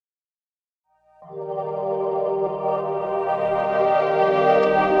Welcome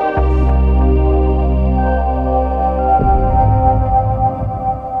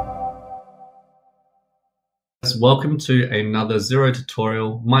to another Xero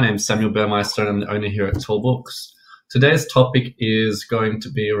tutorial. My name is Samuel Burmeister and I'm the owner here at Toolbooks. Today's topic is going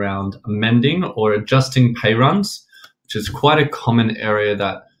to be around amending or adjusting pay runs, which is quite a common area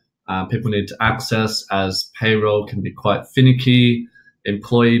that people need to access, as payroll can be quite finicky.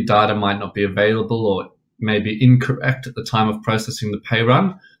 Employee data might not be available or may be incorrect at the time of processing the pay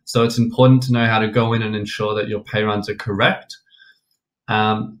run. So it's important to know how to go in and ensure that your pay runs are correct.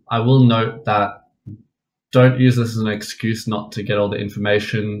 I will note that don't use this as an excuse not to get all the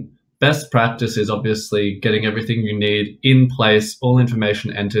information. Best practice is obviously getting everything you need in place, all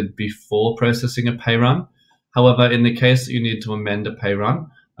information entered before processing a pay run. However, in the case that you need to amend a pay run,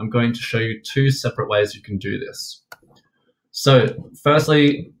 I'm going to show you two separate ways you can do this. So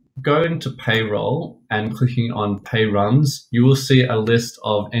firstly, go into Payroll and clicking on pay runs, you will see a list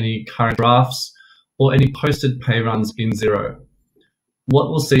of any current drafts or any posted pay runs in Xero. What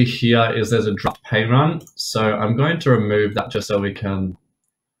we'll see here is there's a draft pay run. So I'm going to remove that just so we can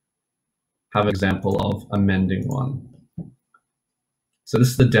have an example of amending one. So this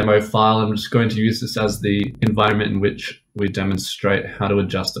is the demo file. I'm just going to use this as the environment in which we demonstrate how to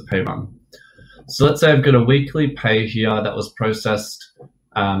adjust the pay run. So let's say I've got a weekly pay here that was processed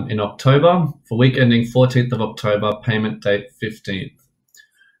in October for week ending 14th of October, payment date 15th.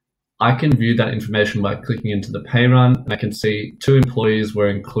 I can view that information by clicking into the pay run, and I can see 2 employees were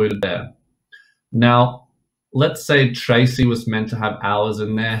included there. Now, let's say Tracy was meant to have hours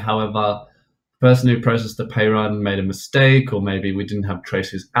in there. However, the person who processed the pay run made a mistake, or maybe we didn't have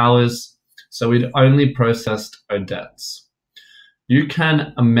Tracy's hours. So we'd only processed Odette's. You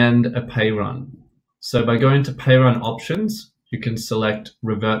can amend a pay run. So by going to pay run options, you can select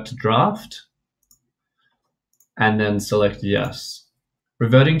revert to draft and then select yes.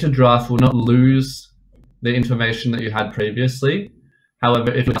 Reverting to draft will not lose the information that you had previously.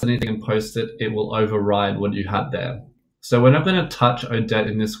 However, if it does anything and post it, it will override what you had there. So we're not going to touch Odette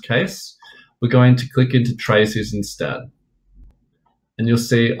in this case. We're going to click into Tracy's instead. And you'll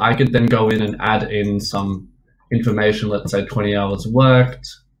see I could then go in and add in some information, let's say 20 hours worked,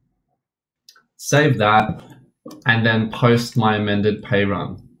 save that, and then post my amended pay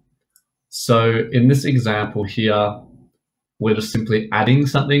run. So in this example here, we're just simply adding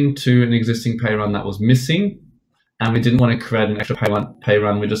something to an existing pay run that was missing, and we didn't want to create an extra pay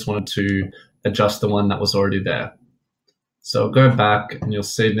run. We just wanted to adjust the one that was already there. So I'll go back and you'll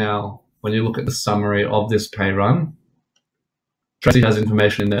see now, when you look at the summary of this pay run, Tracy has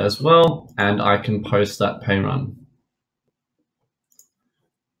information in there as well, and I can post that pay run.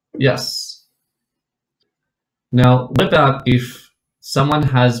 Yes. Now, what about if someone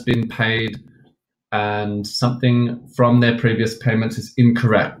has been paid and something from their previous payments is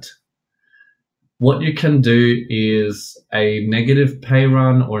incorrect? What you can do is a negative pay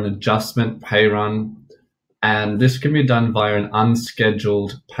run or an adjustment pay run, and this can be done via an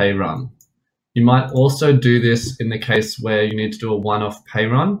unscheduled pay run. You might also do this in the case where you need to do a one-off pay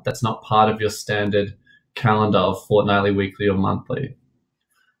run that's not part of your standard calendar of fortnightly, weekly, or monthly.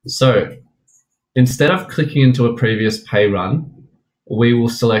 So instead of clicking into a previous pay run, we will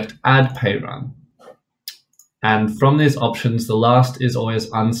select add pay run. And from these options, the last is always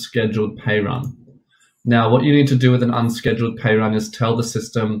unscheduled pay run. Now, what you need to do with an unscheduled pay run is tell the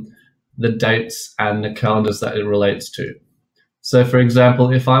system the dates and the calendars that it relates to. So for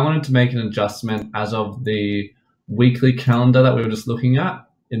example, if I wanted to make an adjustment as of the weekly calendar that we were just looking at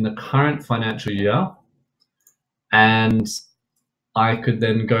in the current financial year, and I could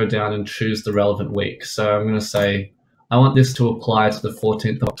then go down and choose the relevant week. So I'm going to say, I want this to apply to the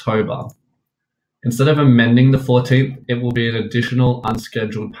 14th of October. Instead of amending the 14th, it will be an additional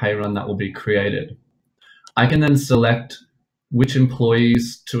unscheduled pay run that will be created. I can then select which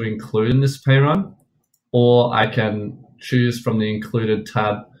employees to include in this pay run, or I can choose from the included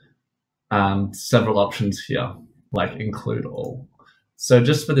tab several options here, like include all. So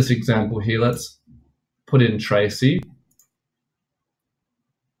just for this example here, let's put in Tracy.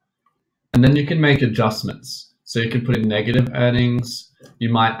 And then you can make adjustments. So you can put in negative earnings. You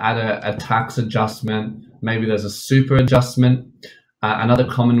might add a tax adjustment. Maybe there's a super adjustment. Another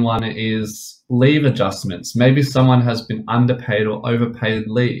common one is leave adjustments. Maybe someone has been underpaid or overpaid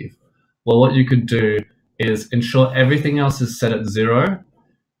leave. Well, what you could do is ensure everything else is set at 0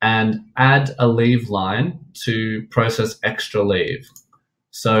 and add a leave line to process extra leave.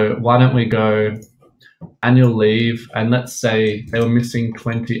 So why don't we go annual leave, and let's say they were missing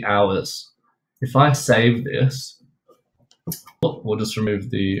 20 hours. If I save this, we'll just remove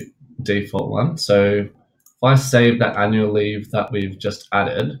the default one. So if I save that annual leave that we've just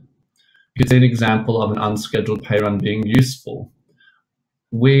added, you can see an example of an unscheduled pay run being useful.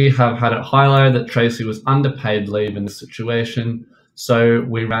 We have had it highlighted that Tracy was underpaid leave in this situation, so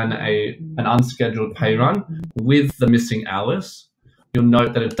we ran an unscheduled pay run with the missing hours. You'll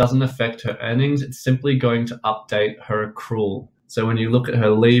note that it doesn't affect her earnings. It's simply going to update her accrual. So when you look at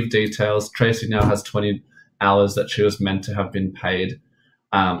her leave details, Tracy now has 20 hours that she was meant to have been paid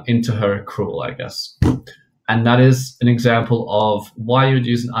into her accrual, I guess. And that is an example of why you would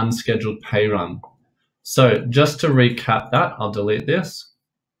use an unscheduled pay run. So just to recap that, I'll delete this.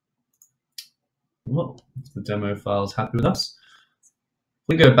 Whoa, the demo file is happy with us.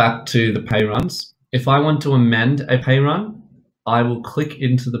 We go back to the pay runs. If I want to amend a pay run, I will click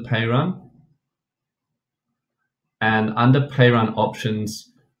into the pay run, and under pay run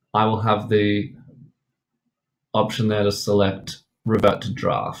options, I will have the option there to select revert to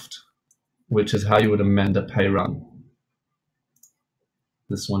draft, which is how you would amend a pay run.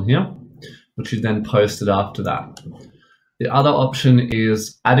 This one here, which is then posted after that. The other option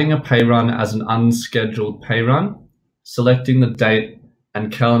is adding a pay run as an unscheduled pay run, selecting the date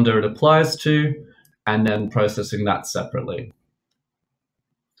and calendar it applies to, and then processing that separately.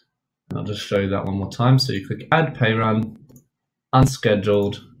 And I'll just show you that one more time. So you click add pay run,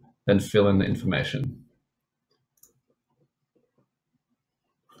 unscheduled, then fill in the information.